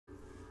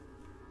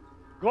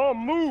Go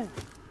move.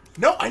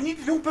 No, I need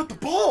to know about the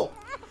ball.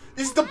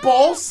 Is the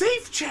ball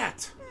safe,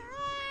 chat?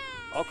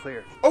 All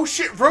clear. Oh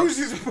shit, Rose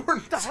is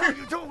important too. What the hell are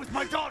you doing with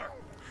my daughter?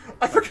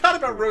 I forgot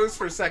about Rose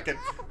for a second.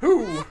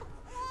 Who?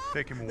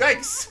 Take him away.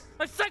 Thanks.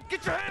 I said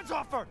get your hands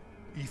off her.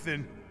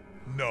 Ethan,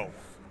 no.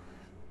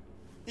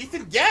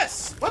 Ethan,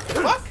 yes. What the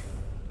fuck?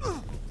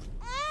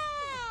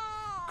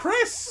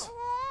 Chris,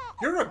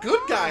 you're a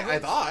good guy, I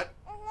thought.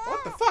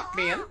 What the fuck,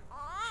 man?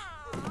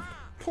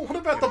 What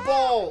about the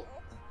ball?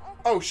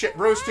 Oh shit,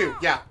 Rose too.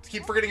 Yeah,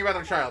 keep forgetting about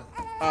our child.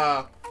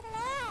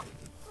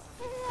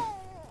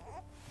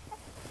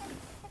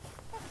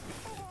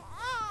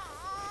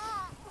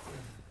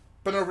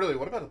 But no, really,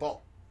 what about the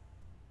ball?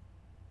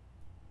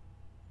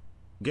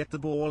 Get the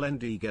ball,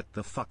 Andy. Get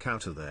the fuck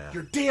out of there.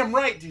 You're damn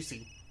right,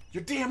 DC.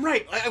 You're damn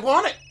right. I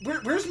want it.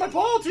 Where's my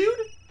ball, dude?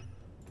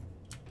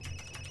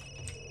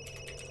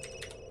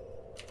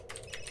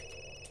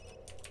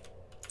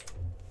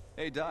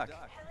 Hey, Doc.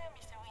 Hello,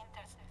 Mr.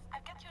 Winters.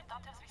 I've got your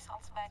daughter's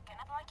results back, and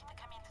I'd like you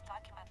to come in to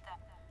talk about them.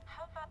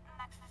 How about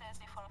next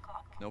Thursday, 4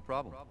 o'clock? No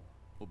problem.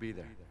 We'll be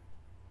there.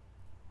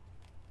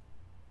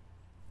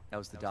 That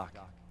was the doc.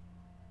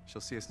 She'll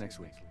see us next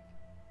week.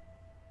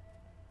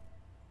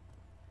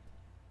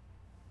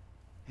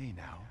 Hey,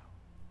 now.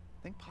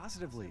 Think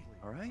positively,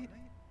 all right?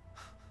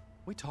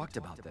 We talked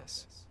about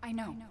this. I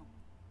know.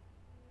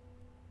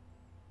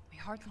 We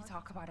hardly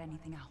talk about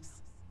anything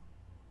else.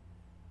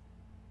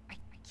 I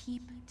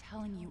keep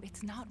telling you,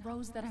 it's not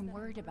Rose that I'm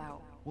worried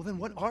about. Well, then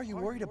what are you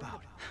worried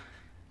about?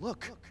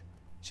 Look,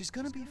 she's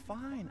gonna be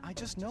fine. I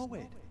just know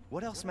it.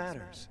 What else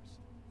matters?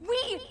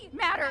 We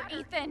matter,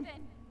 Ethan!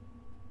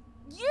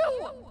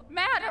 You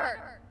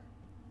matter!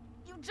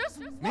 You just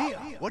Mia,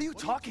 what are you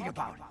talking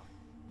about?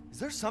 Is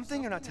there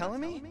something you're not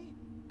telling me?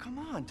 Come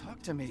on,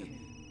 talk to me.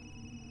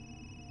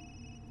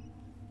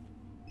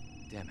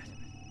 Damn it.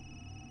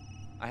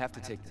 I have to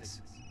take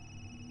this.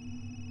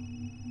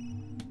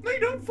 No, you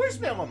don't.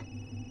 Voicemail him.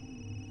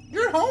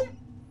 You're at home.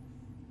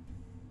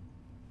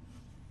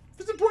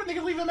 If it's important, they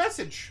can leave a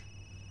message.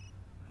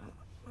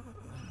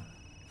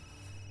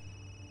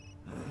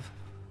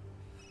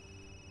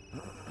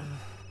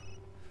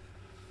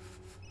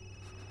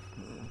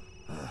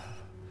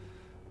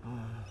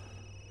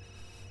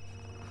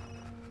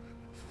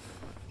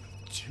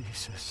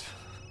 Jesus.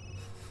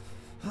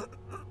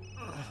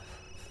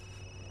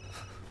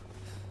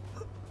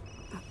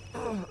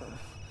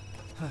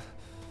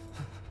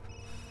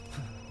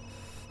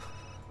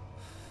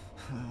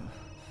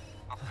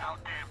 About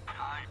damn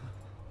time.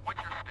 What's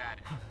your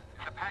status?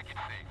 Is the package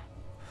safe?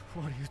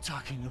 What are you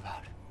talking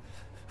about?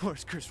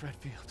 Where's Chris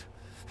Redfield?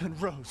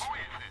 And Rose? Who is this?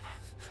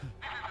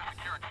 This is a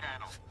secure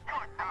channel. You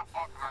are not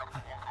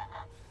authorized.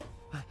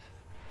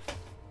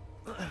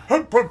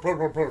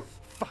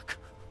 Fuck.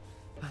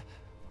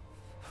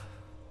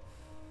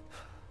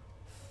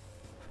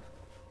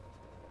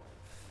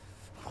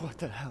 What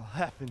the hell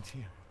happened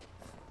here?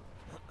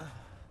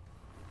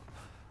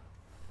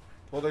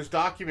 Well, there's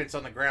documents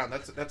on the ground.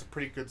 That's a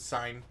pretty good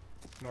sign,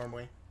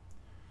 normally.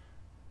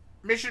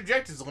 Mission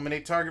objectives: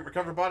 eliminate target,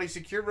 recover body,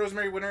 secure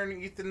Rosemary Winter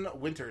and Ethan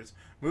Winters.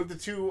 Move the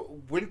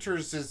two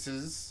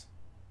Winterses.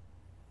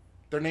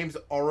 Their name's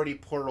already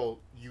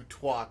plural, you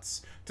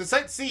twats. To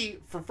Site C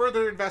for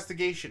further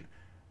investigation.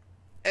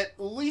 At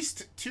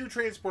least 2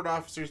 transport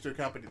officers to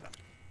accompany them.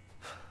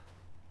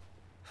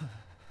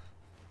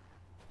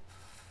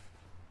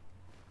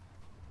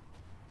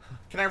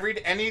 Can I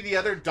read any of the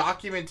other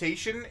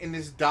documentation in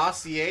this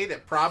dossier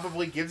that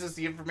probably gives us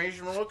the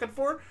information we're looking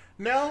for?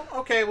 No?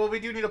 Okay, well, we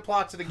do need a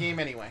plot to the game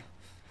anyway.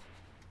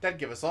 That'd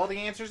give us all the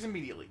answers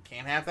immediately.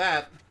 Can't have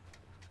that.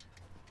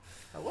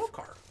 Hello,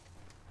 car.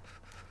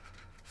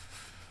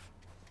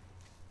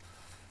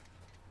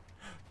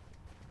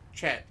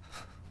 Chat,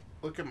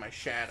 look at my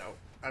shadow.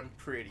 I'm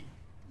pretty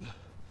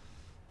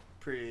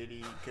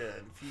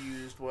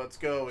confused what's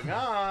going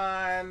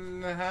on.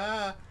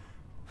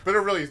 But it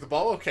really is the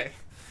ball? Okay.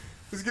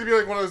 This is going to be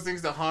like one of those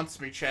things that haunts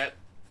me, chat.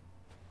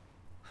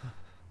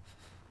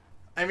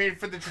 I mean,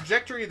 for the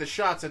trajectory of the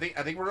shots, I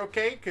think we're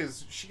okay,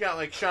 because she got,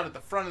 like, shot at the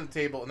front of the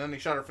table, and then they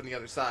shot her from the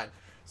other side.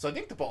 So I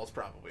think the ball's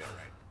probably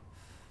alright.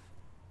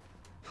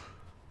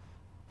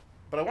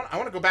 But I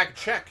want to go back and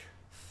check.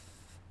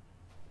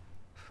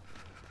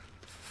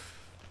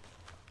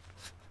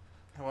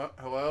 Hello?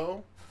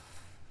 Hello?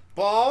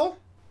 Ball?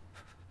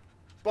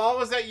 Ball,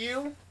 was that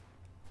you?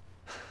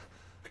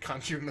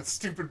 Conjuring that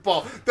stupid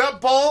ball. That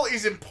ball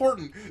is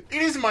important.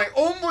 It is my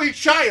only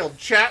child,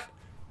 chat.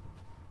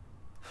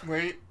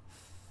 Wait.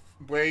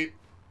 Wait.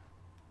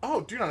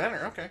 Oh, do not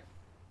enter. Okay.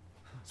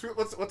 Sweet.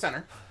 Let's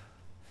enter.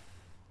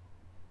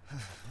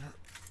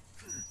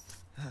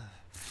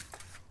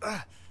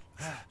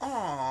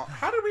 Aw,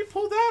 how did we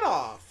pull that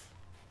off?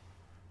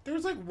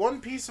 There's like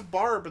one piece of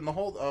barb in the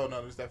whole... Oh,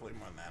 no, there's definitely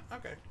more than that.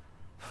 Okay.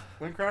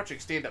 When crouching,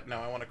 stand up. No,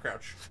 I want to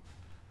crouch.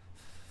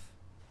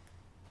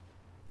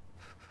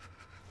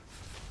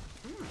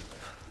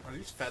 Are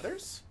these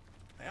feathers?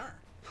 They are.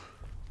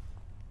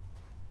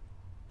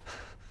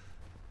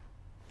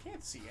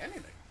 Can't see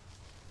anything.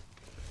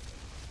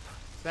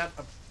 Is that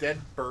a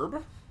dead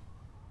burb?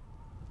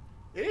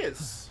 It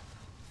is.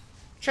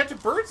 Chat, do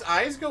birds'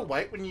 eyes go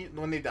white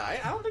when they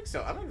die? I don't think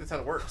so. I don't think that's how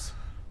it works.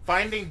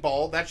 Finding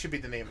ball, that should be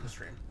the name of the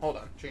stream. Hold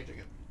on, changing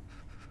it.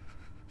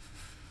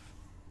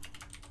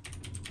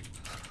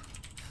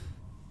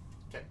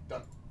 Okay,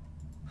 done.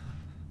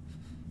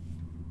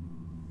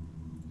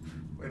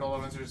 Wait, hold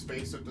on, insert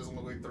space so it doesn't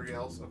look like 3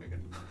 L's. Okay,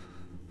 good.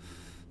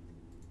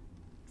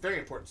 Very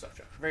important stuff,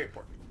 chat. Very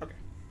important. Okay.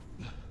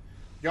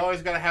 You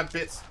always gotta have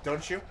bits,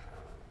 don't you?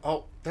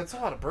 Oh, that's a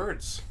lot of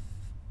birds.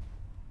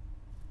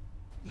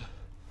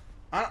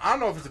 I don't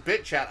know if it's a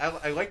bit, chat.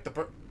 I like the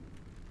bird.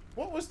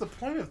 What was the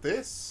point of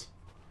this?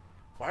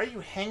 Why are you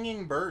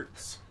hanging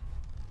birds?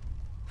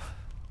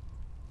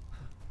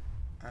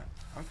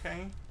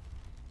 Okay.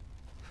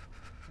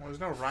 Well, there's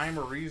no rhyme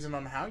or reason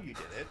on how you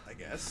did it, I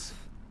guess.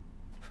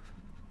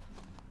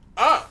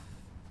 Ah!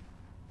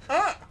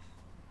 Ah!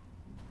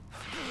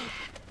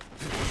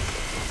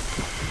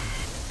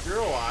 You're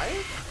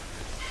alive?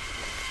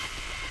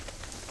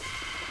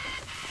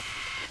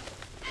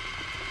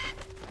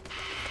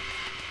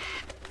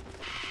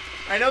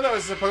 I know that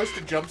was supposed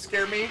to jump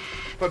scare me,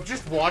 but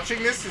just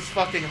watching this is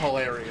fucking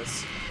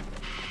hilarious.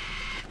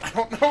 I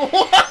don't know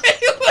why,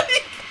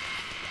 like...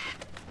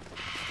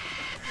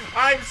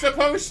 I'm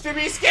supposed to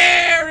be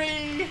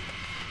scary!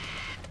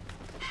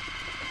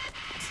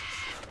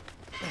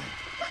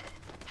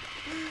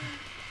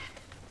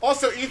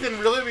 Also, Ethan,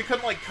 really? We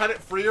couldn't, like, cut it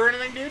free or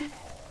anything, dude?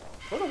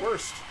 We're the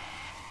worst.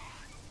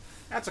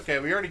 That's okay.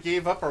 We already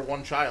gave up our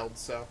one child,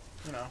 so,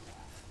 you know.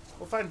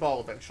 We'll find Ball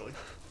eventually.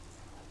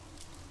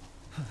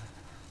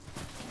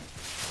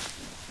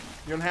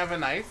 You don't have a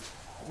knife?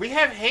 We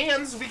have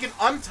hands. We can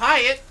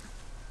untie it.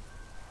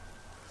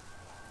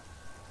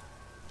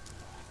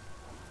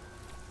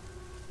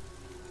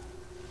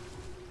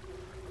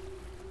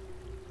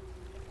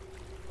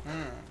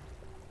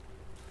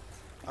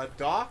 A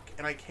dock,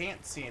 and I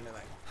can't see anything.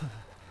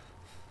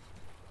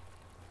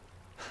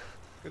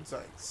 Good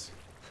signs.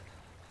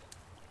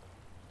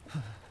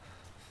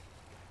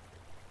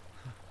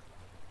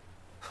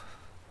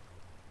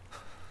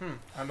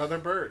 Another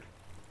bird.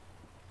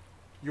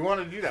 You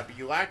want to do that, but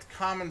you lacked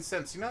common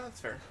sense. You know,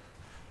 that's fair.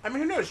 I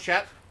mean, who knows,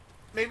 chat?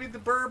 Maybe the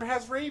burb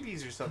has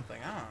rabies or something.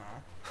 I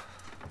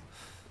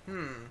don't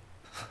know.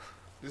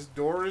 This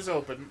door is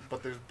open,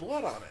 but there's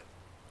blood on it.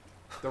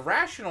 The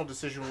rational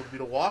decision would be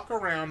to walk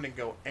around and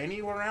go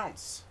anywhere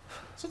else.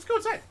 So let's go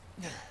inside.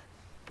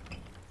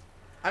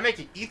 I'm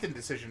making Ethan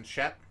decisions,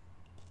 chat.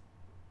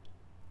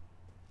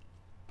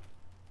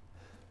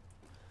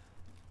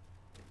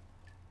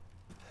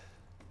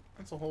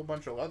 That's a whole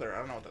bunch of leather. I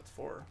don't know what that's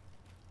for.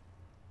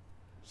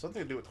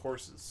 Something to do with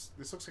horses.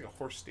 This looks like a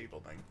horse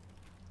stable thing.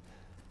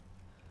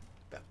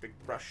 That big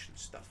brush and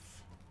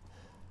stuff.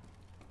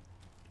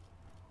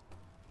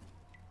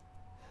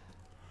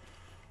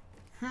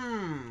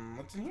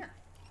 What's in here?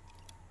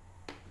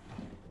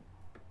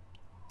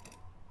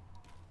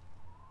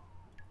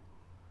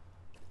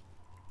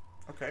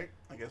 Okay,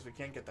 I guess we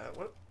can't get that.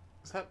 What?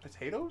 Is that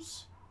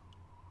potatoes?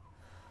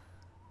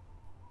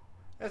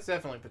 That's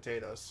definitely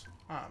potatoes.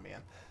 Oh, man.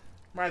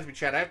 Reminds me,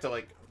 Chad, I have to,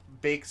 like,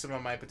 bake some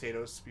of my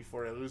potatoes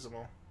before I lose them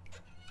all.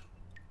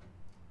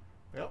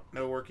 Well,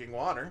 no working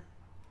water.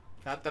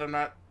 Not that I'm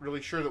not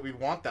really sure that we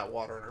want that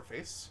water in our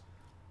face.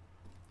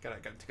 Gotta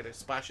take a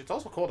splash. It's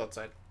also cold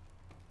outside.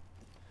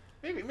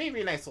 Maybe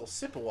a nice little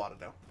sip of water,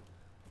 though.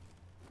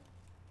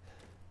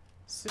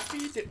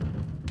 Sippy dip.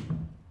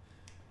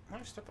 Why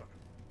did I step on?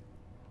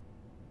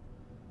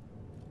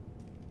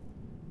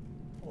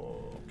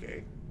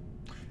 Okay.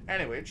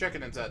 Anyway,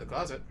 checking inside the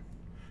closet.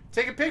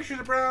 Take a picture of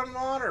the brown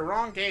water.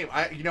 Wrong game.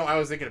 I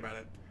was thinking about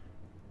it.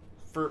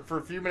 For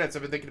a few minutes,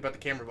 I've been thinking about the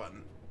camera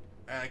button.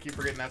 And I keep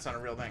forgetting that's not a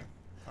real thing.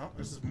 Oh,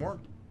 this is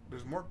more...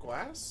 There's more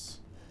glass?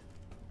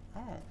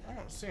 Oh, I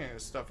don't see any of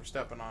this stuff we're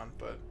stepping on,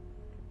 but...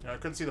 You know, I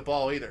couldn't see the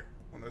ball either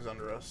when it was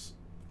under us.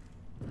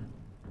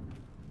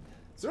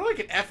 Is there like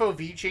an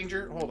FOV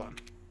changer? Hold on.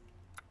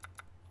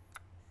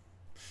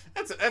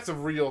 That's a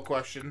real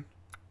question.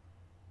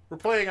 We're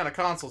playing on a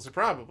console, so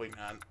probably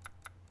not.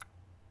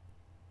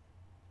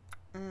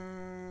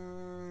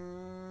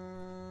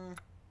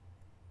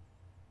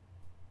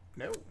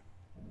 No.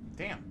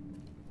 Damn.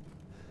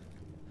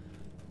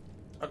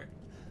 Okay.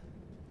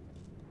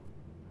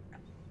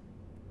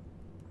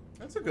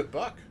 That's a good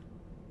buck.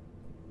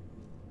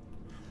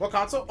 What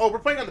console? Oh, we're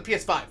playing on the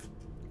PS5.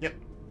 Yep.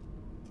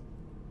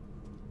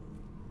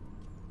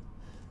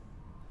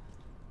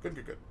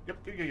 Good.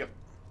 Yep.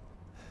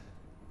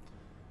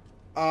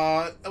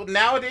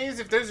 Nowadays,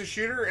 if there's a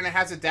shooter and it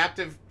has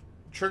adaptive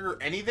trigger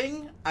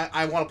anything,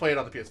 I want to play it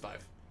on the PS5.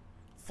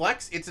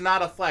 Flex? It's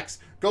not a flex.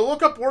 Go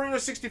look up Warrior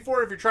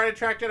 64 if you're trying to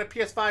track down a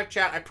PS5,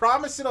 chat. I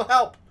promise it'll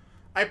help.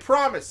 I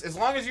promise. As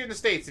long as you're in the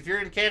States. If you're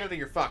in Canada,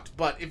 you're fucked.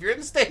 But if you're in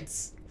the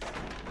States...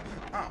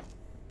 Oh.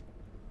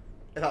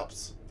 It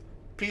helps.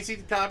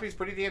 PC copy is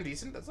pretty damn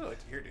decent. That's what I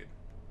like to hear, dude.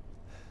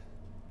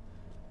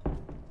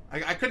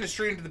 I couldn't have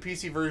streamed the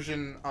PC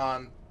version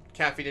on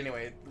Cat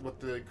anyway, with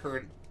the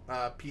current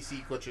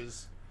PC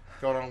glitches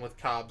going on with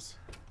Cobbs.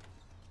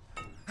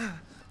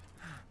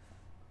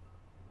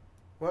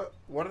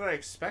 What did I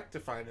expect to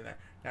find in there?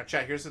 Now,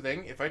 chat, here's the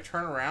thing. If I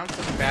turn around,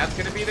 something bad's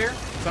gonna be there.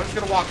 So I'm just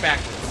gonna walk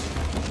backwards.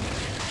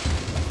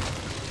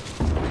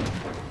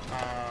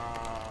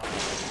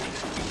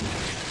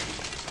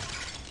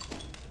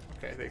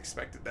 Okay, they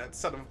expected that.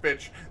 Son of a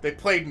bitch. They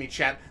played me,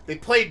 chat. They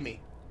played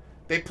me.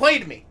 They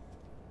played me.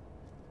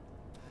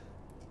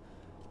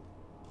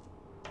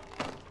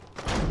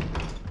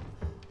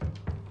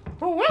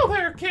 Oh, well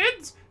there,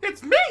 kids.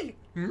 It's me,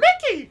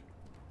 Mickey.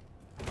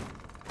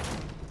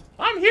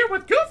 I'm here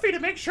with Goofy to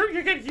make sure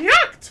you get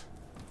yucked.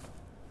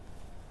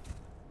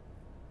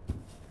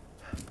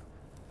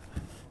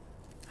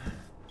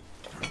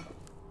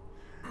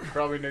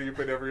 Probably know you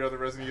played every other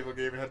Resident Evil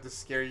game and had to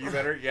scare you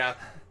better. Yeah.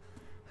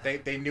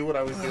 They knew what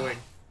I was doing.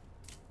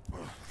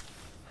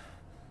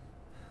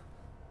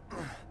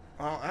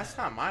 Well, that's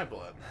not my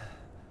blood.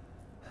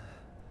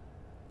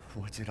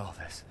 What did all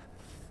this?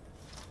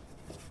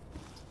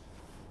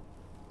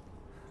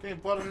 Getting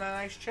blood on that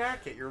nice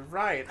jacket. You're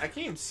right. I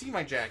can't even see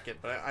my jacket,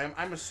 but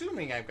I'm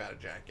assuming I've got a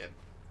jacket.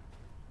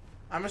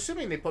 I'm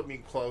assuming they put me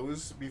in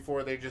clothes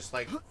before they just,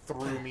 like,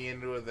 threw me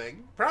into a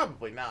thing.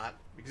 Probably not,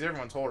 because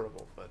everyone's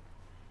horrible, but,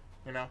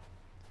 you know.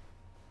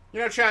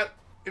 You know, chat,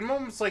 in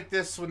moments like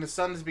this, when the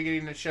sun is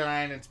beginning to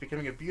shine and it's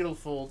becoming a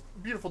beautiful,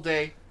 beautiful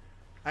day,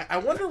 I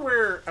wonder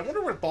where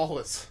Ball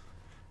is.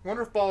 I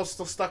wonder if Ball is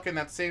still stuck in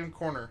that same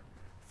corner,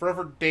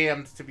 forever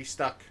damned to be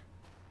stuck.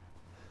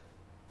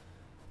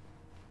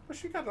 Well,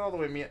 she got it all the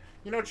way, Mia.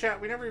 You know,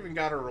 chat, we never even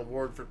got a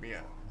reward for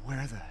Mia.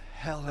 Where the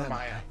hell am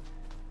Maya.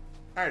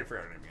 I already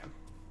forgot her name again.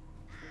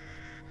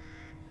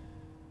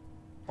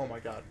 Oh my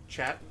god.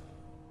 Chat,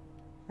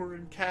 we're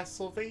in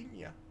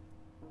Castlevania.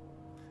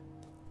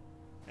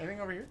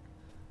 Anything over here?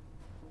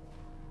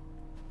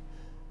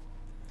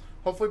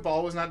 Hopefully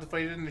Ball was not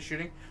deflated in the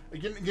shooting.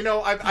 You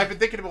know, I've been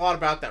thinking a lot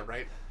about that,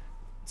 right?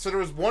 So there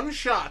was one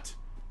shot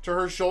to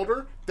her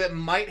shoulder that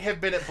might have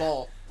been at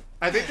Ball.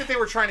 I think that they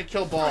were trying to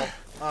kill Ball,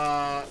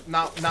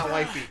 not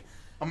Wifey.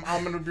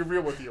 I'm gonna be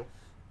real with you,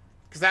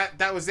 because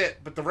that was it.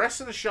 But the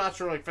rest of the shots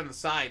were like from the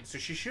side, so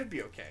she should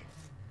be okay.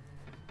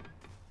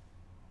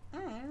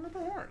 Look at the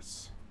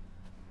horse.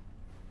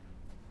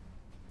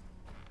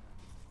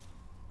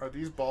 Are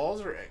these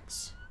balls or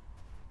eggs?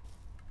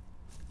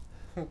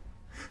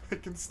 I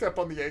can step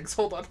on the eggs.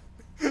 Hold on.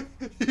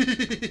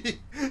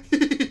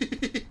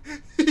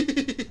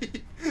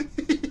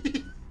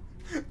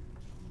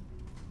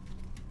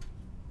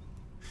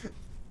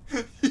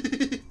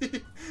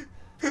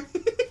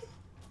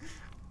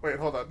 Wait,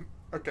 hold on.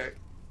 Okay.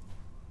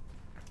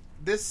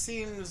 This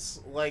seems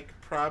like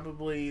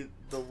probably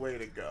the way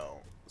to go.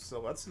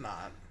 So let's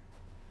not.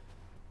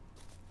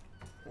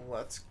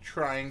 Let's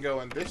try and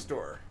go in this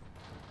door.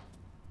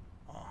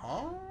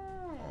 Uh-huh.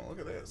 Look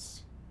at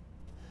this.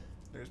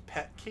 There's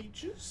pet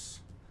cages.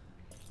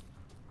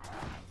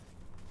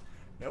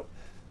 Nope.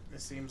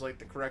 This seems like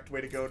the correct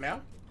way to go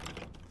now.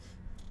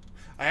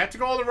 I have to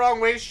go all the wrong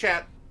ways,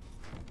 chat.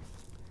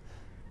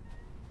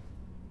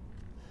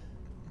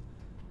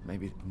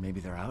 Maybe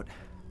they're out.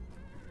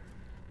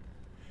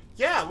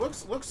 Yeah,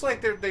 looks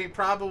like they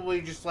probably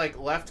just like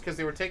left because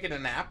they were taking a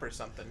nap or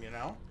something, you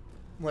know?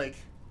 Like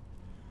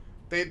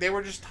they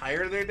were just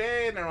tired of their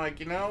day and they're like,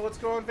 you know, let's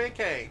go on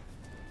vacay.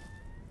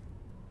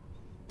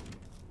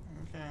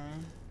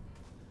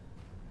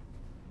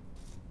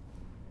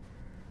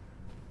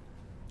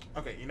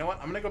 Okay, you know what?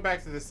 I'm gonna go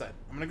back to this side.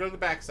 I'm gonna go to the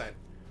back side.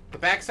 The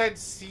back side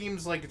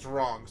seems like it's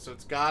wrong, so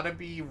it's gotta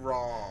be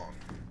wrong.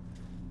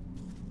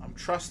 I'm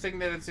trusting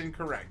that it's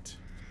incorrect.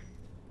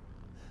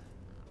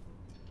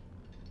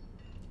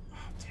 Oh,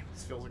 damn,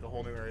 this feels like a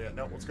whole new area.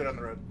 No, let's go down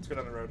the road. Let's go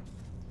down the road.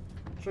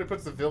 Actually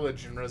puts the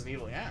village in Resident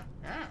Evil. Yeah,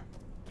 yeah.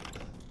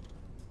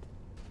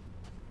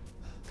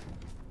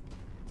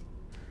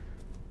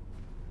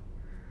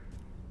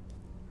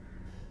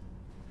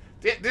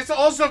 This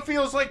also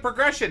feels like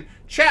progression.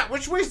 Chat,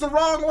 which way's the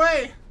wrong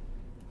way?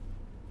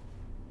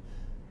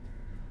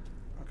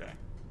 Okay.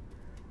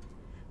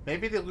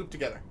 Maybe they loop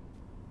together.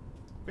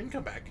 We can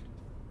come back.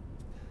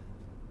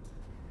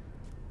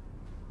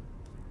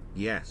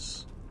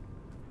 Yes.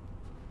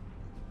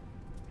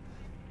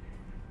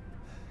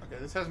 Okay,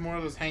 this has more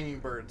of those hanging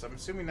birds. I'm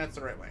assuming that's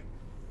the right way.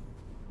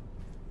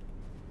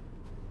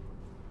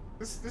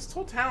 This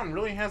whole town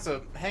really has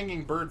a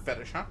hanging bird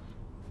fetish, huh?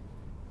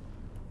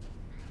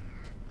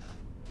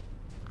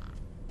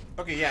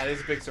 Okay, yeah, it is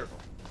a big circle.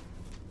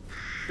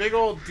 Big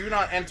old do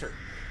not enter.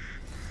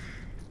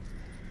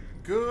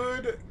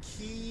 Good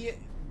key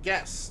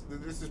guess.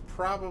 This is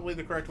probably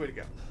the correct way to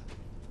go.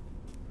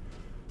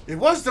 It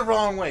was the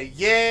wrong way.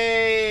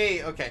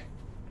 Yay! Okay.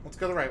 Let's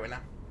go the right way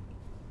now.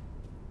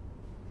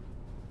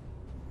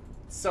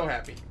 So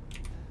happy.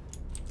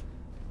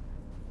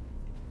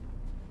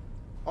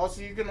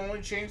 Also, you can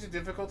only change the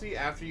difficulty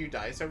after you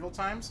die several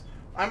times.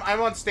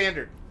 I'm on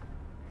standard.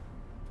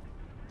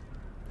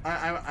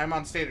 I'm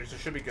on standard, so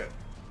it should be good.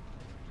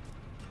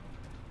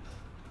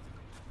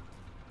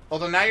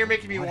 Although now you're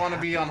making me want to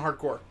be on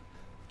hardcore.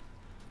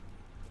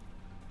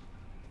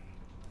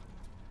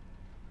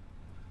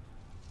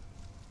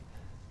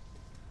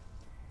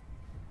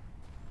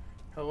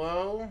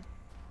 Hello?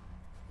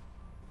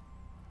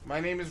 My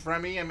name is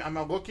Remy.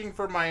 I'm looking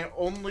for my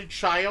only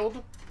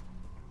child.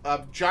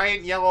 A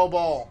giant yellow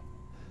ball.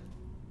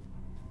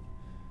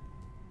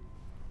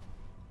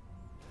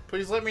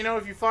 Please let me know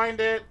if you find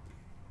it.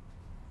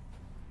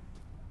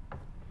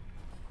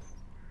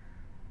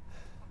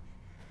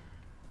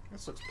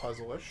 This looks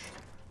puzzle-ish.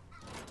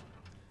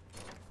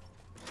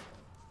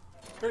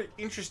 Very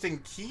interesting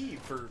key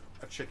for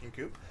a chicken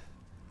coop.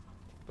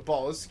 The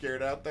ball is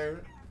scared out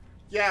there.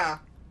 Yeah,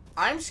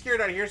 I'm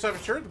scared out here, so I'm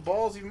sure the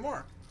ball is even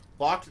more.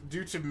 Locked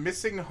due to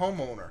missing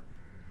homeowner.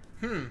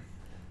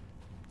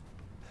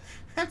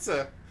 That's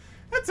a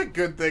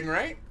good thing,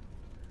 right?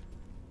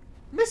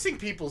 Missing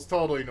people's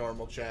totally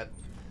normal, Chad.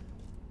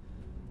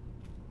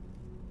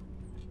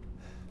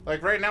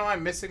 Like, right now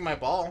I'm missing my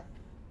ball.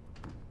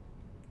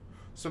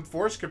 Some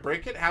force could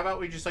break it. How about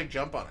we just, like,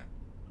 jump on it?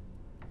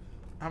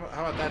 How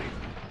about that even?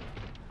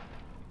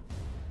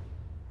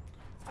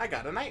 I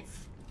got a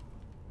knife.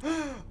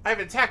 I have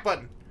an attack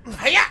button.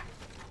 Hiya!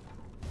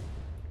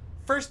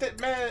 First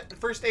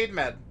aid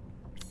med.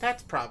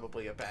 That's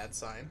probably a bad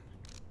sign.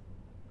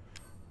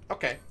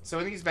 Okay, so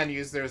in these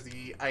menus, there's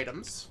the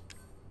items.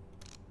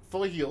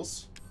 Full of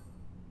heals.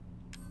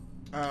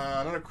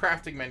 Another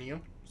crafting menu.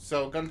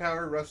 So,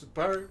 gunpowder, rusted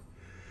powder.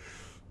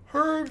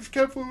 Herbs,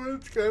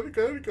 fluids, got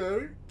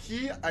it.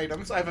 Key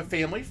items. I have a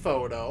family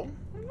photo.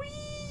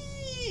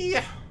 Whee!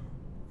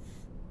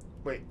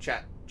 Wait,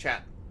 chat.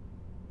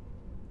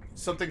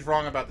 Something's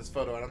wrong about this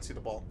photo. I don't see the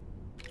ball.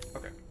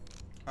 Okay.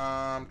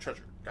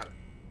 Treasure. Got it.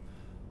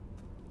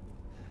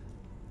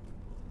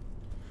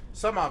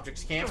 Some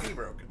objects can't be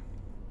broken.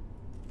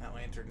 That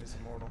lantern is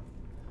immortal.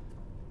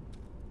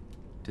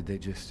 Did they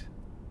just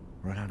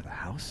run out of the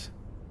house?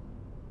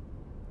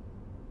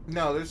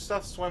 No, there's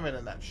stuff swimming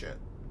in that shit.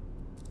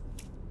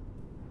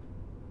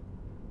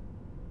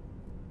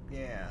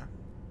 Yeah.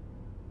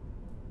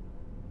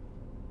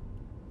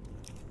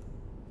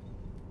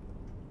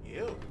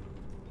 Ew.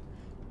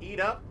 Eat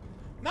up.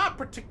 Not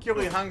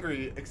particularly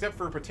hungry, except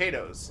for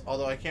potatoes.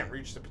 Although I can't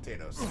reach the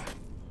potatoes.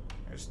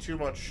 There's too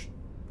much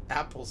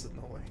apples in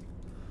the way.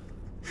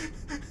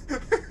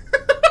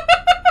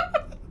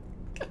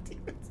 God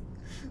damn it.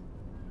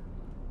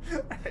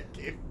 Alright,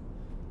 game.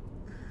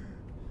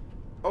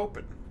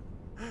 Open.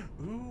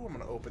 Ooh, I'm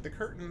gonna open the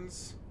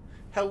curtains.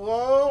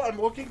 Hello?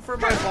 I'm looking for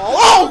my ball.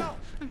 Oh!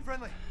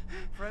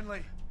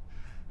 Friendly.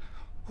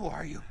 Who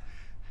are you?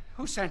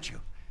 Who sent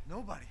you?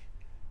 Nobody.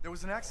 There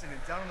was an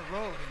accident down on the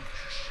road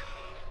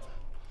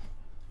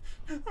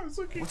and... I was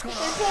looking What's for going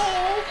my on?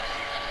 ball.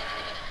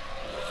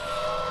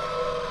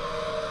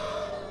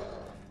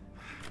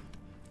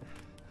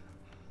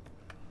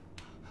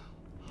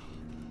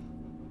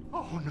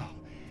 Oh no.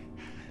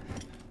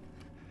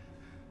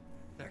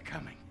 They're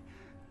coming.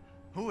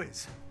 Who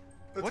is?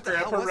 That's What the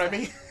hell Grandpa was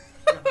Remy. You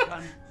have a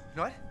gun?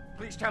 What?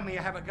 Please tell me you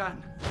have a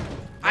gun.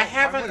 I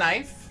have why a would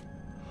knife.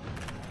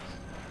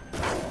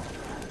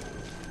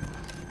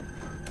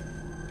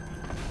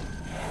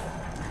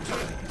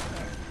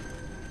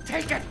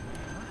 Take it!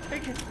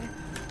 Take it!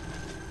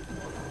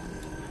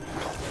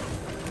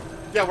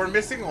 Yeah, we're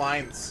missing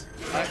lines.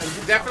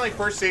 Definitely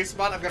first save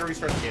spot. I've got to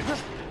restart the game.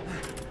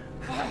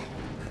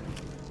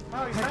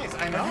 Oh, he's nice.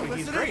 I know.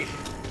 He's great.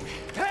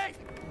 Hey!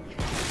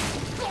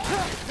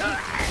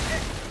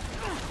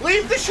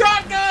 Leave the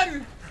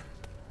shotgun!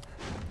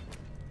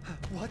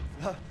 What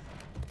the...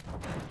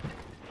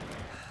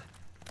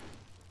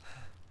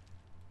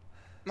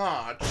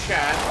 Aw,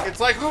 Chad. It's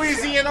like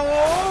Louisiana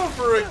all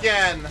over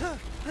again.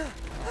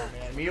 Oh,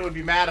 man, Mia would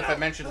be mad if I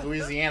mentioned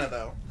Louisiana,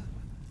 though.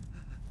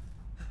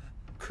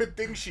 Good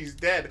thing she's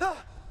dead.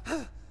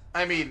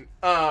 I mean,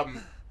 oh,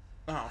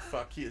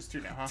 fuck. He is too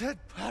now, huh? Dead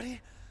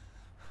body?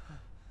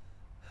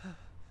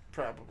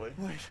 Probably.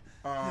 Wait,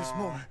 there's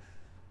more.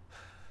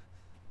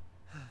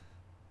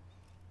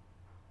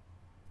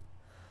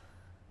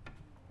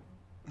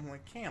 Well,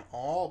 they can't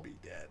all be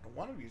dead.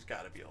 One of you's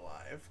got to be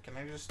alive. Can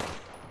I just...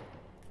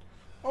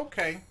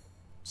 Okay.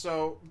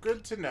 So,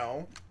 good to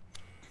know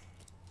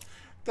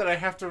that I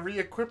have to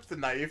re-equip the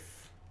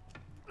knife.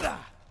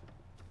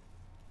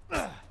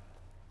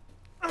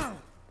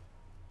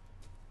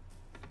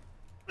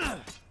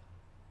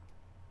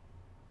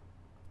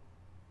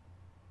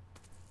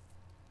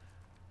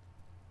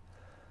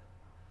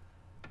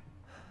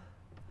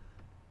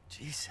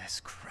 Jesus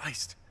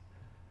Christ.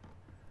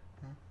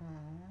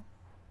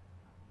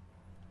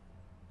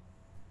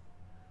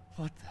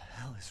 What the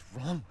hell is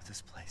wrong with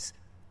this place?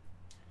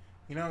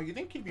 You know, you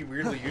think you'd be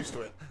weirdly used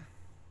to it.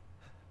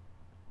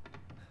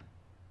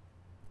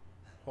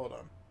 Hold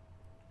on.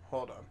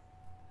 Hold on.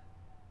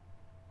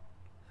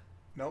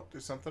 Nope,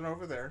 there's something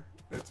over there.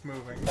 It's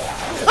moving.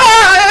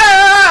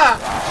 Ah!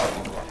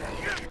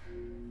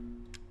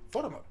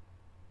 Photo mode.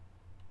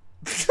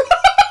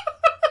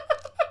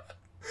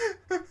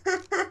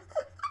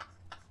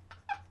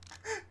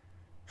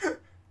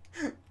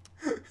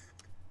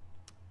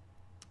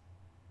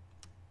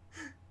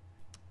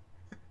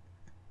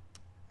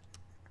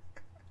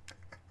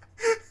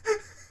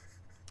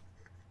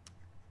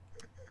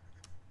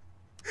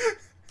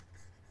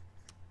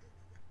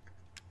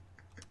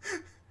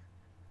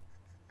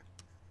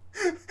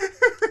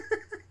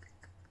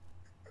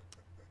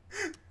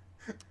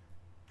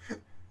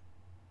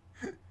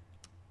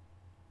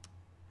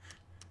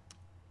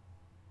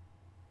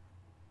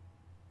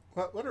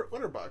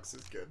 Letterbox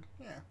is good.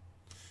 Yeah.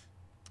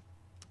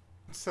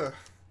 So,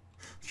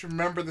 just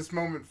remember this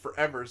moment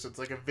forever. So it's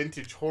like a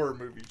vintage horror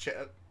movie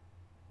chat.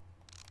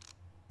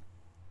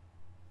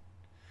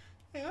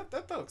 Yeah,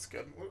 that looks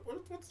good.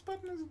 What's the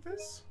button? Is it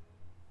this?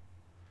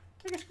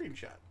 Take a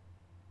screenshot.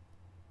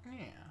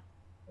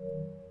 Yeah.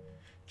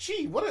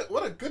 Gee,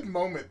 what a good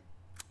moment.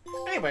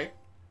 Anyway,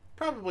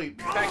 probably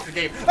back to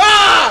the game.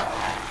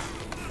 Ah!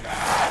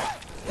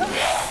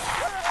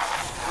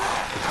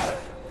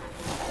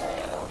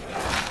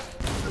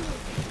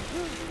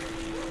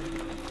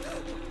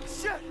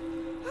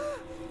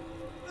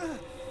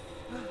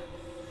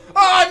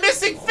 Oh, I'm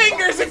missing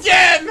fingers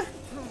again!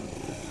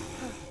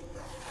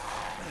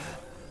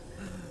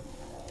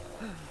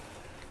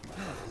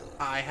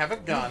 I have a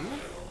gun.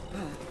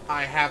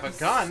 I have a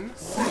gun.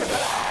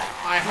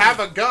 I have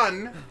a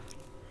gun.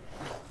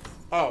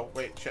 Oh,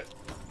 wait, shit.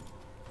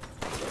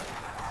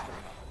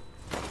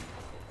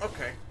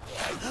 Okay.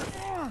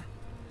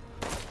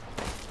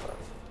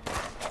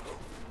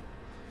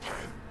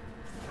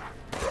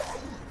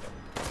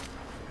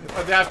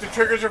 Adaptive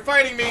triggers are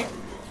fighting me.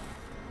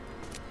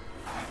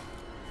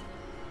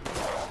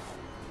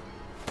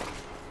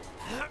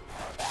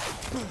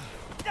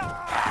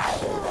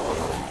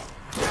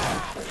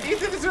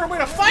 Ethan, is there a way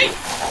to fight?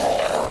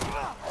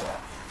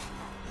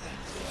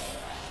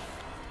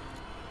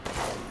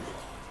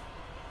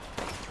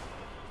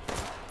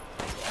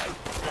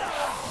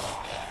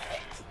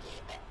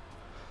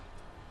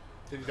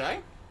 Did he die?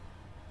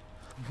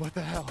 What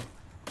the hell?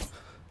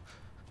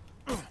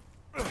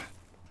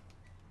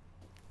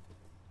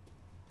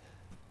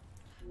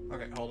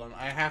 Okay, hold on.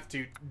 I have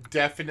to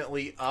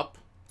definitely up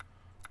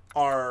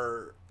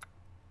our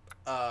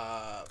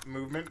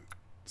movement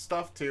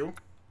stuff too.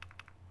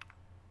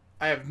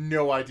 I have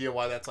no idea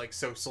why that's like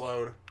so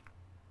slowed.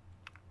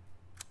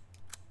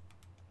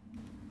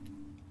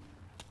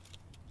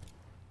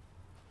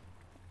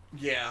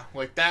 Yeah,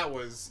 like that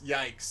was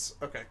yikes.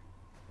 Okay.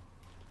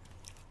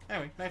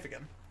 Anyway, knife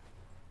again.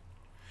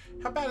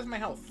 How bad is my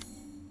health?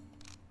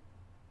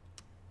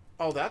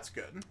 Oh, that's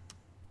good.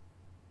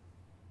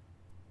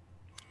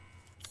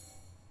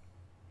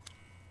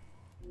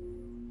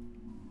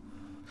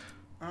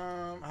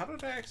 How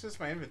did I access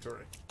my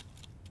inventory?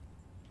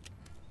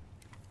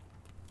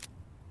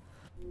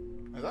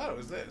 I thought it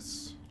was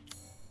this.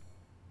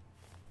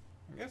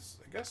 I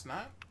guess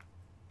not.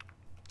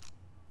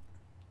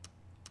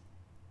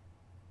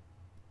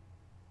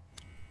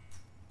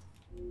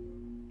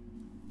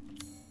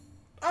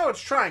 Oh,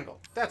 it's triangle.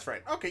 That's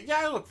right. Okay, yeah,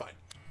 I look fine.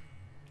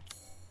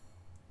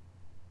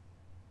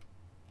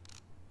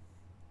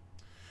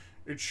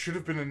 It should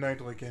have been a night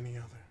like any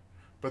other.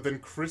 But then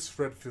Chris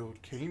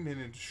Redfield came in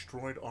and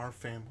destroyed our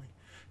family.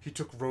 He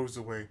took Rose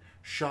away,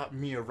 shot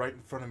Mia right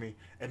in front of me,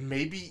 and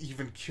maybe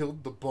even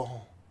killed the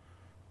ball.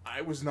 I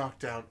was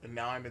knocked out, and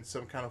now I'm in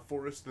some kind of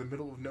forest in the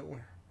middle of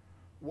nowhere.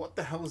 What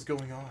the hell is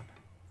going on?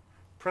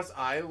 Press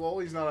I, lol,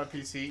 he's not on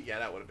PC. Yeah,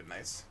 that would have been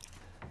nice.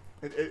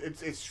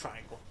 It's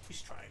triangle.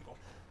 He's triangle.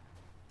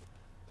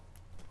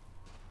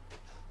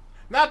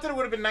 Not that it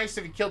would have been nice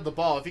if he killed the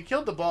ball. If he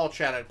killed the ball,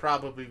 chat, I'd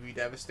probably be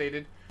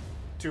devastated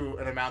to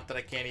an amount that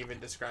I can't even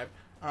describe.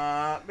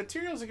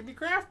 Materials that can be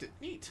crafted.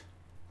 Neat.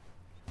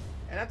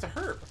 And that's a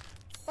herb.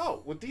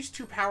 Oh, with these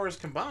two powers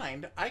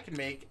combined, I can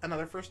make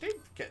another first aid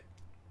kit.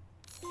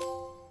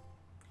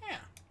 Yeah.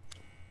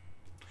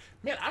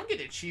 Man, I'm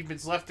getting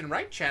achievements left and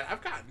right, chat.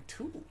 I've gotten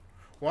 2.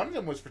 One of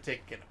them was for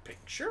taking a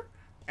picture,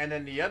 and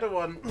then the other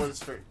one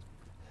was for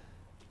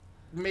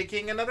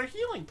making another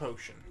healing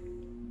potion.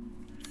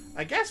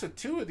 I guess with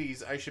 2 of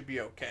these, I should be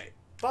okay.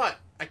 But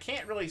I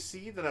can't really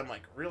see that I'm,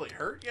 like, really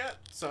hurt yet,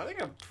 so I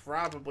think I'm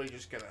probably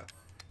just gonna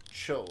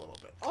chill a little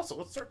bit. Also,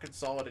 let's start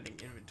consolidating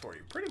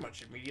inventory pretty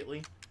much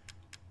immediately.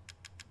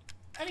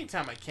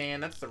 Anytime I can,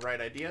 that's the right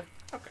idea.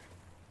 Okay.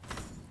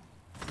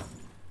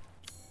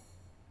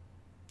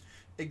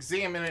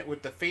 Examine it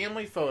with the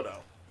family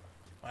photo.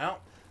 Well,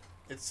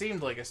 it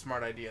seemed like a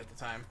smart idea at the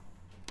time.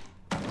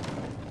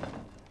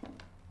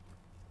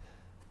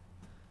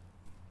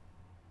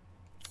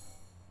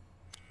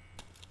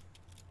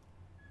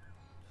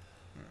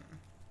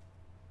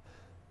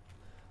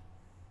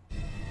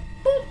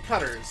 Bolt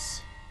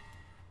cutters.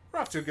 We're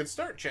off to a good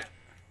start, chat.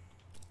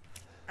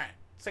 Alright,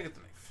 let's take out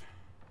the knife.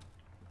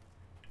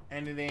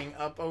 Anything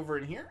up over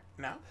in here?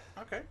 No?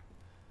 Okay.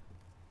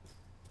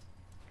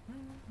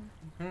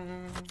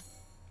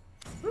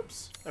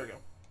 Oops. There we go.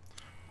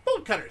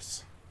 Bolt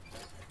cutters.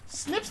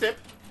 Snip, snip.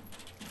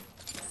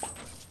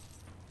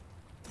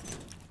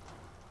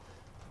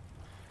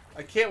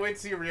 I can't wait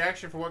to see your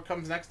reaction for what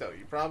comes next, though.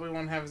 You probably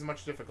won't have as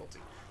much difficulty.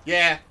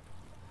 Yeah.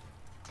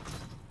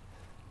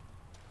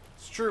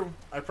 It's true.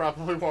 I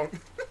probably won't.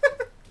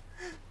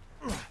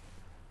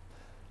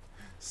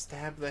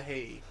 Stab the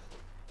hay.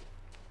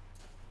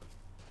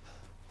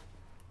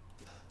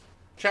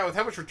 Chat, with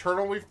how much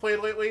Returnal we've played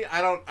lately,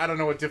 I don't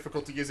know what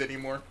difficulty is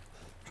anymore.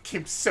 The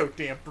game's so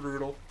damn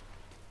brutal.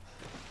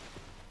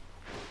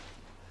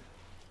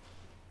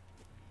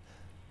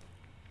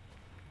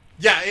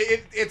 Yeah,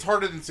 it's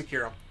harder than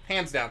Sekiro.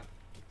 Hands down.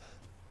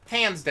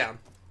 Hands down.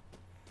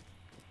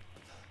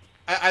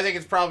 I think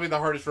it's probably the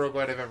hardest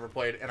roguelite I've ever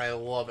played, and I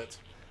love it.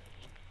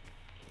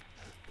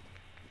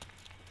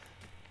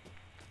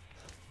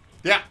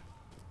 Yeah.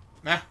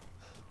 Nah.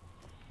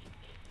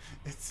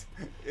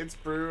 It's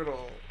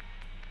brutal.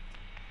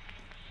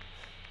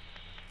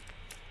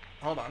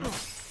 Hold on.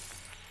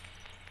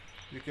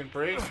 You can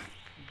break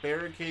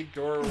barricade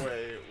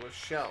doorway with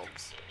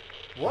shelves.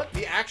 What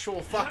the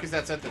actual fuck is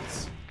that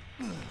sentence?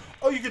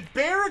 Oh, you can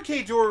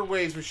barricade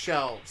doorways with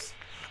shelves.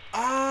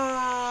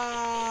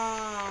 Ah.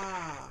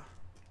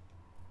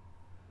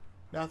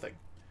 Nothing.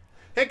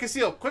 Hey,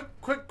 Casil,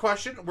 quick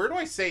question. Where do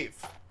I save?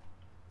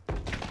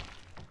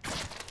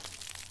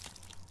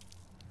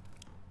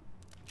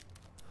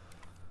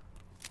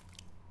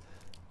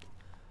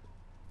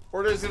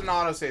 Or is it an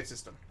autosave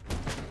system?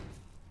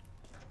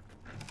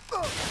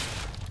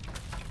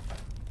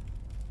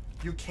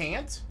 You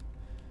can't?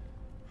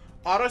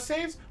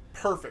 Autosaves?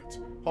 Perfect.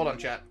 Hold on,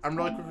 chat. I'm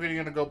really quickly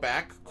going to go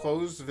back,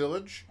 close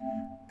Village,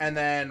 and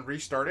then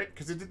restart it.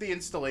 Because it did the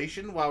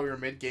installation while we were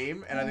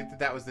mid-game, and I think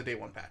that was the day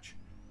 1 patch.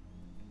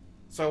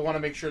 So I want to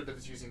make sure that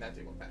it's using that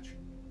day 1 patch.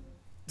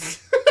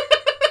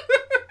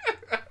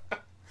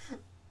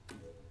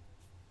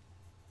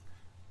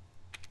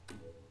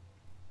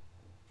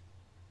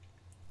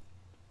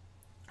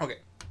 Okay.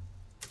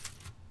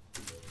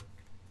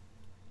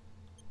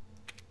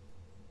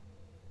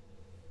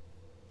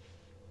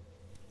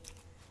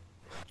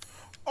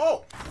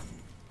 Oh!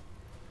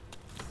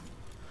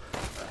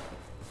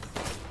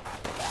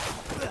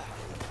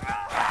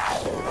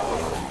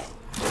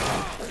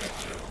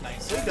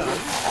 Nicely done.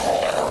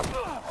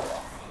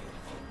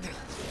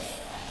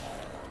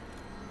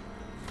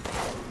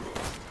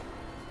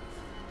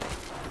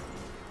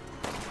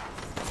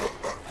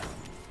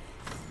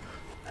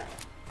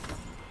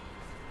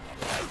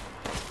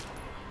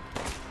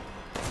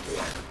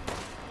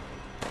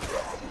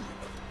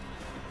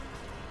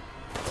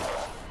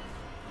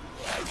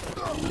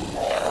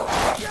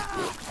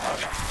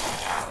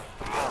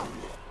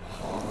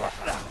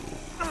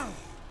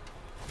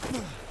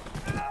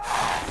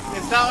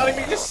 Not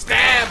letting me just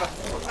stab.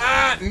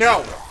 Ah,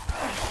 no.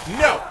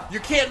 No,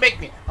 you can't make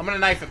me. I'm gonna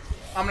knife him.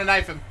 I'm gonna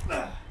knife him.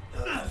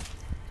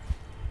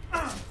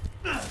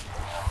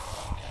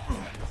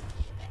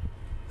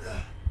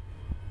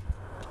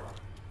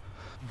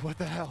 What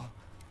the hell?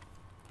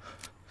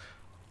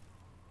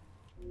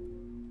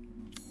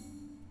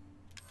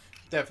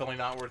 Definitely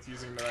not worth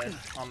using the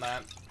knife on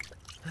that.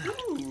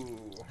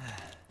 Ooh.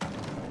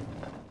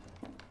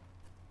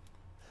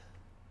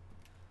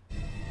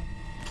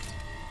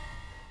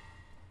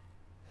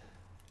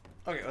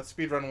 Okay, let's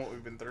speedrun what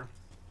we've been through.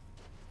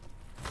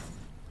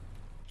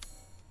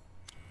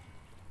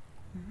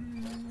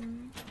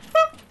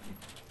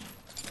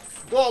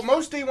 Well,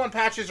 most day 1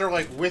 patches are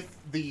like with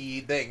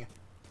the thing.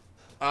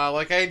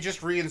 Like I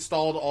just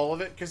reinstalled all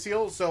of it,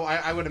 Casil, so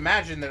I would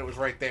imagine that it was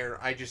right there.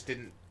 I just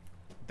didn't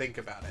think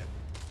about it.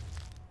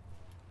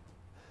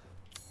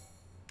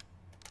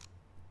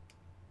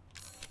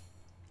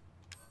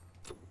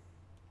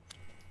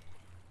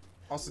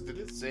 Also, did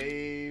it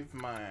save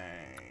my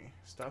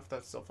stuff?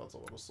 That still felt a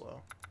little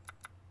slow.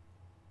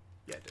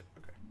 Yeah, it did.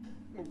 Okay.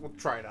 We'll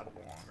try it out a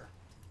little longer.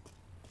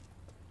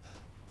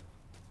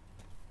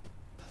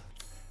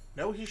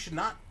 No, he should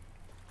not.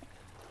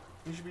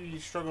 He should be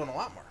struggling a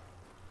lot more.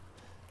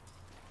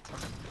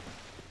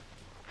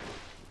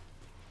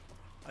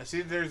 I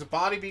see that there's a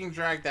body being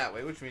dragged that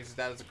way, which means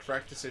that is a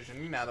correct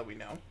decision now that we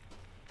know.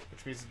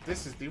 Which means that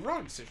this is the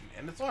wrong decision,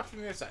 and it's locked from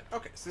the other side.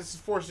 Okay, so this is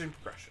forcing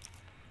progression.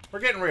 We're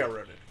getting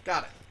railroaded.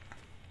 Got it.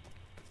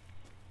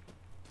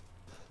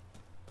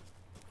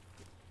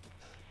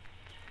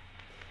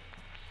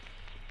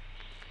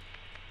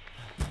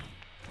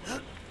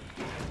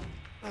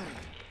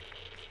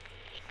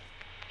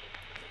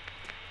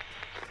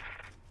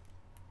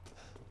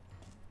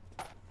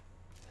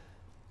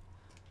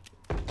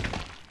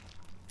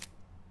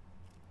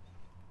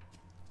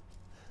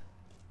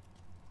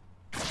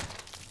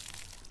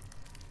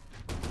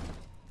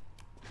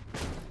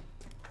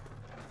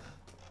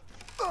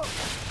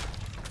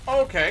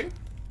 Okay.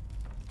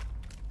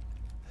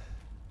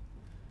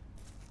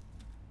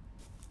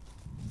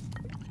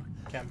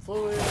 Chem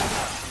fluid.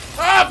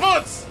 Ah,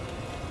 bullets!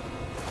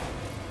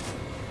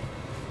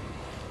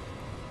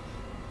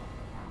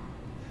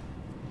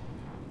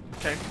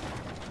 Okay.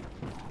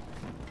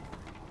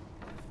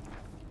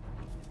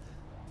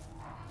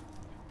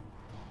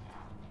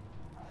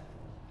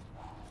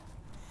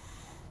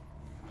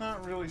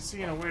 Not really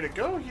seeing a way to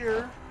go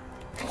here.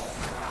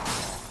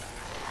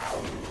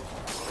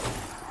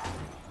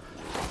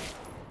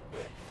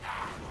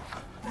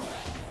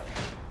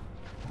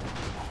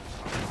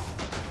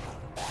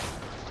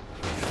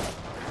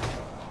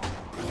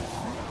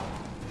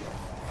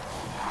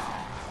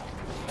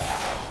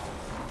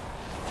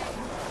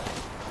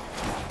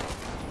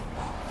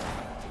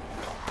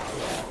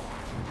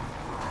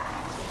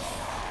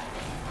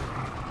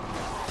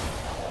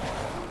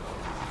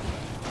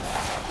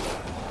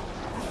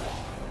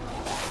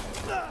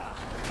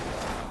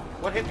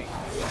 What hit me?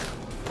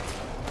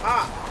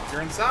 Ah,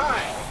 you're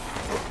inside.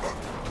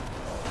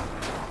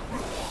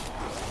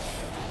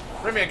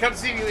 Remy, I come to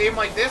see you aim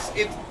like this.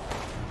 It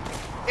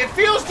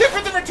feels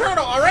different than Returnal.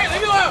 All right,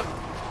 leave me alone.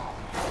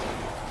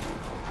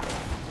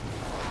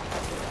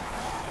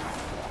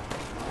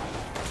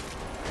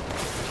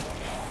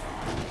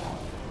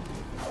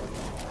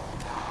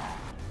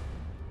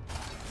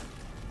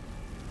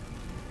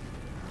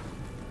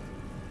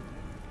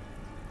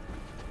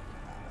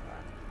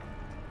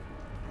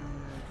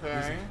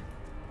 Okay.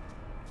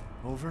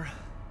 Over?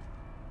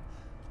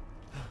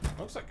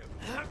 Looks like it.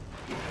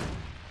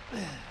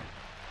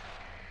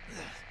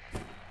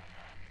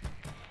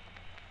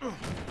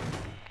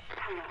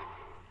 Hello.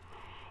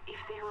 If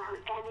there are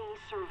any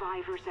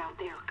survivors out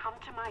there, come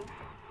to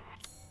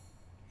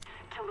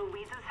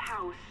Louisa's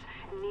house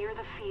near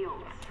the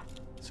fields.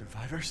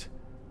 Survivors?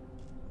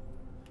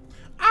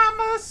 I'm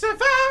a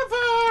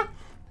survivor.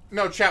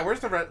 No, chat. Where's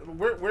the red?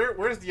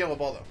 Where's the yellow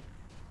ball though?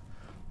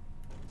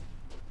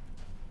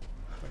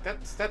 Like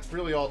that's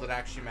really all that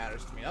actually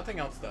matters to me. Nothing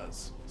else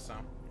does. So,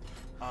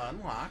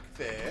 unlock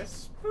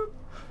this. Boop.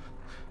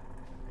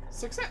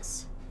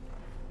 Success.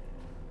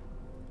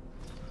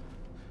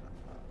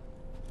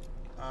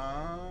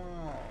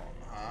 Oh,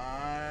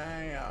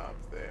 high up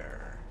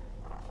there.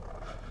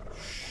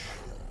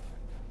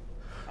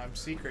 I'm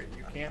secret.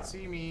 You can't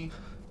see me.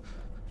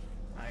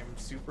 I'm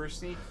super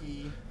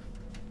sneaky.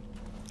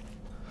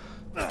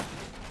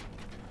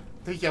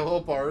 The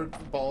yellow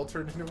ball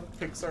turned into a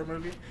Pixar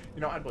movie?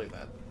 You know, I'd believe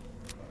that.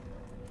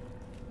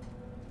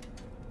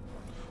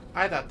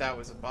 I thought that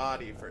was a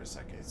body for a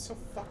second. It's so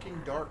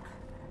fucking dark.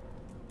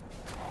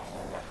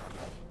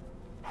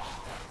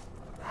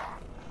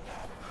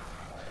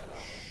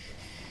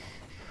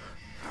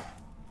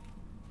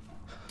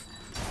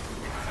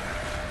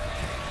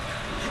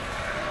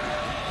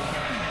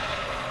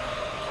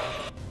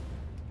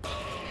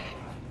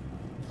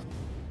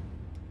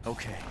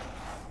 Okay.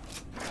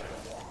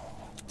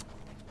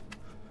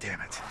 Damn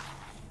it.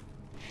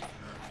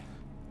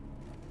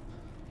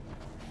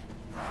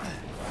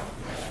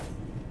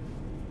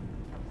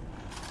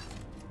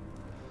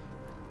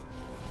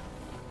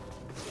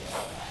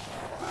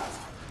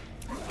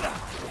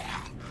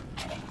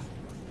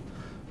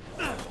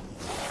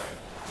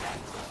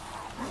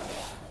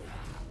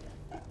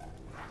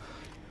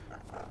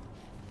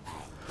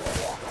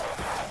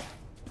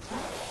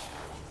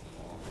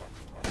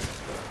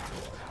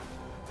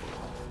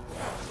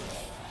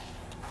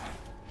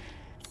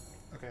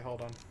 Okay,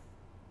 hold on.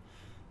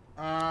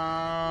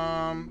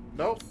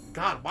 Nope.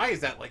 God, why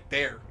is that like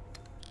there?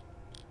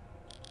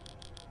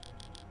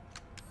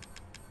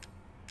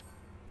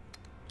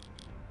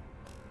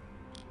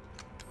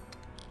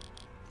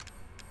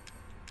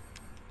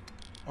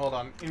 Hold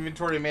on.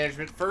 Inventory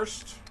management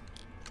first.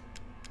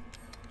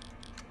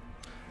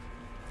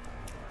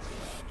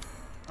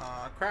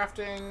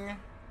 Crafting.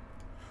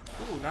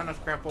 Ooh, not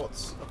enough craft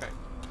bullets. Okay.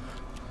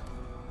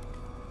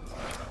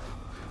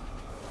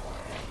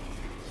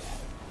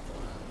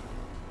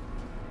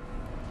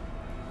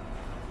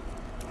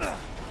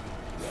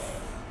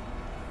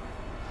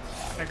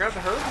 Can I grab the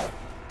herb?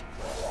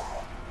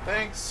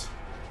 Thanks.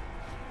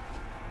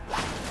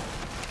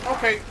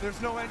 Okay.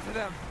 There's no end to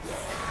them.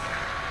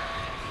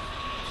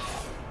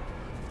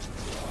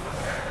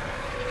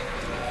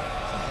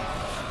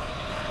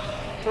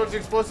 Towards the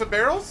explosive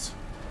barrels?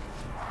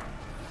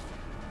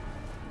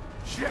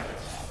 Shit.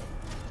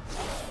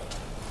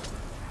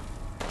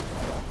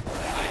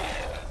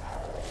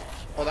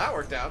 Well, that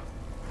worked out.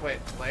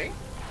 Wait, play?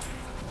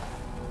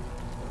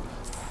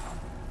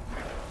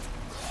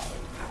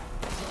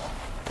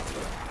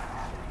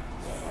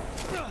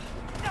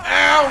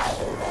 Ow!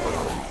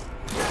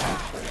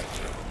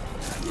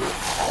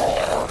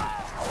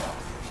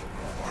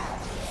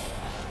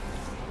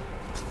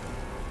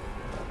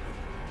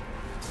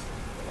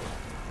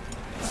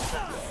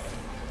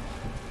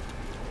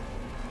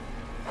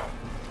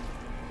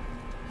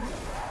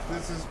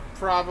 This is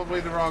probably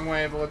the wrong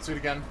way, but let's do it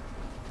again.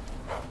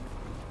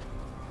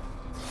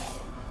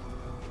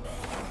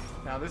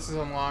 Now this is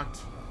unlocked.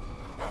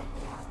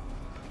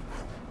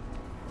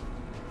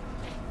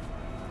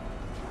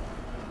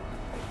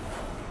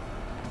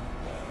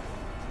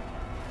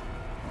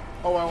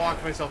 Oh, I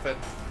locked myself in.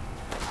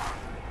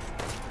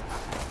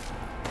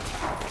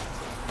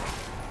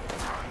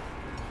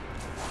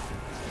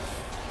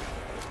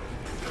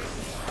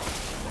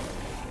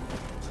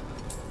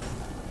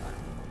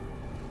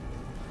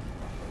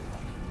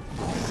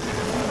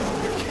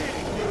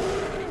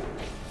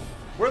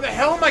 Where the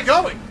hell am I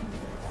going?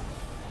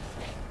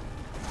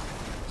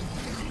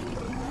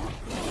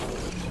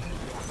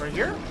 Right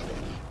here?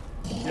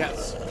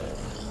 Yes.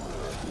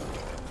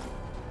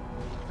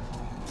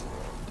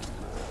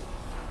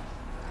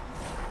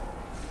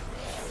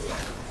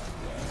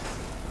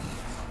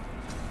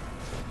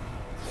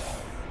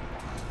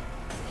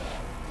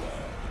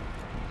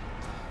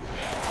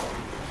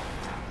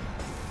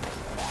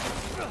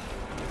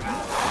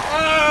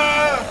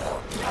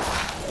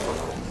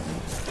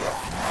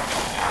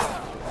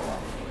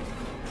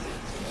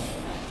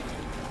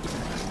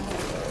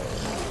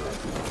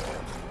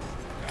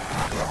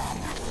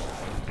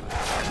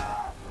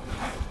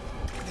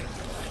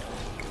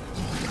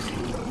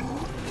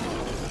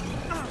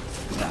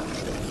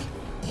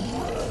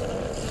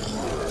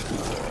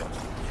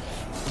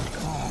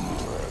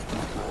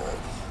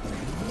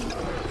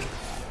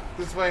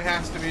 This way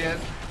has to be it.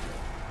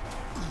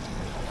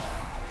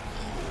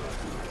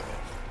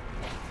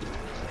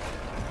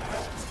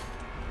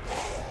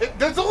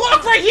 There's a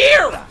lock right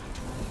here!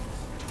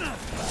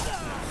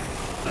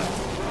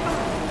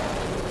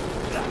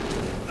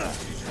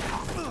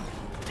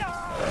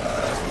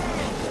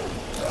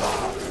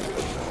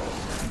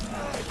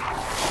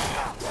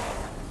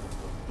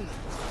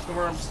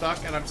 Where I'm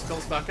stuck, and I'm still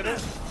stuck in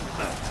it.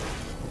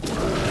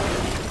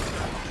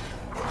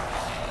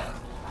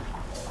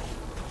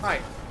 Hi,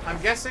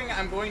 I'm guessing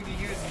I'm going to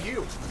use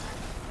you.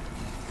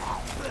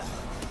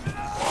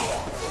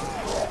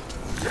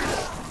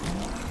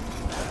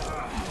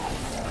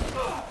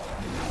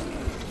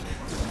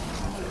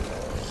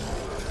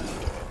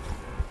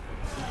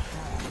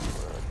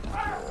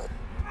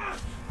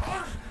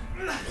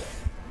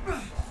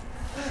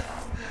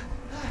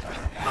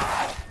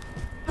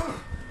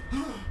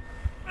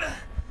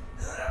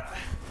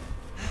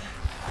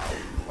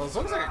 Well, this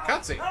looks like a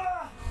cutscene.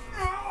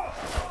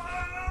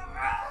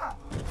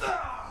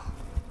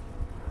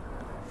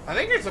 I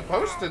think you're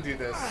supposed to do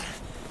this.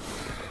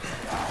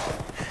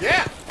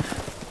 Yeah!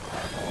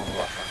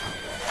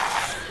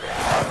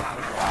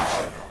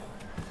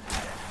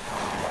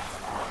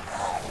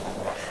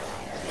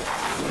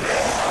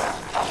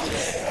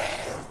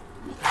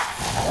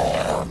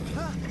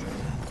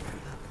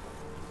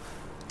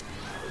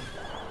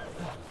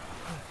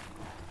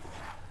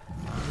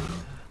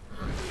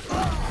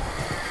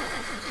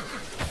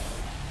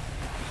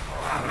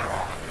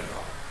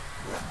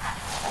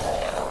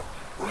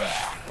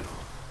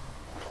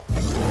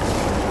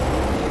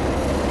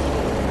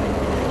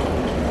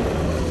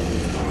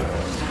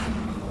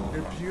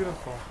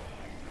 Beautiful.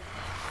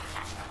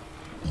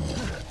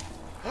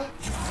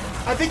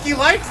 I think he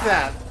likes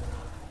that.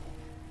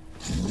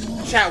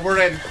 Chat, we're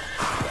in.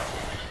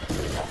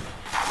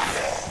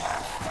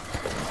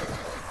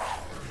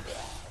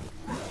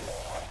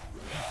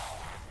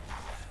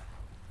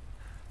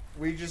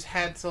 We just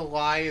had to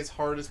lie as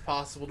hard as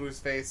possible to his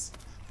face.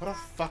 What a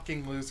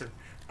fucking loser.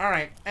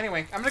 Alright,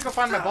 anyway, I'm gonna go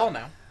find my ball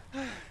now.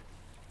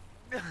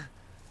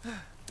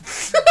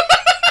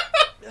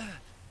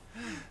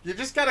 You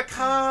just gotta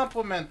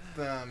compliment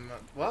them.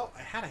 Well,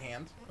 I had a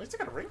hand. At least I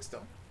got a ring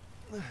still.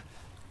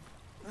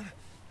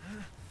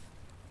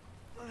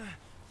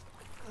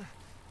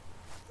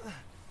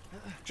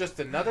 Just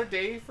another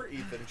day for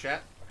Ethan,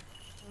 chat.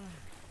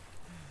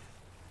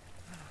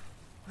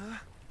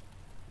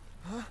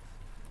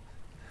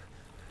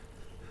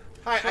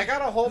 Hi, I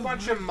got a whole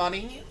bunch of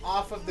money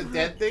off of the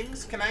dead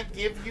things. Can I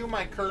give you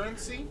my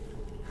currency?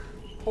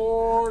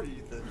 Poor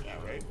Ethan.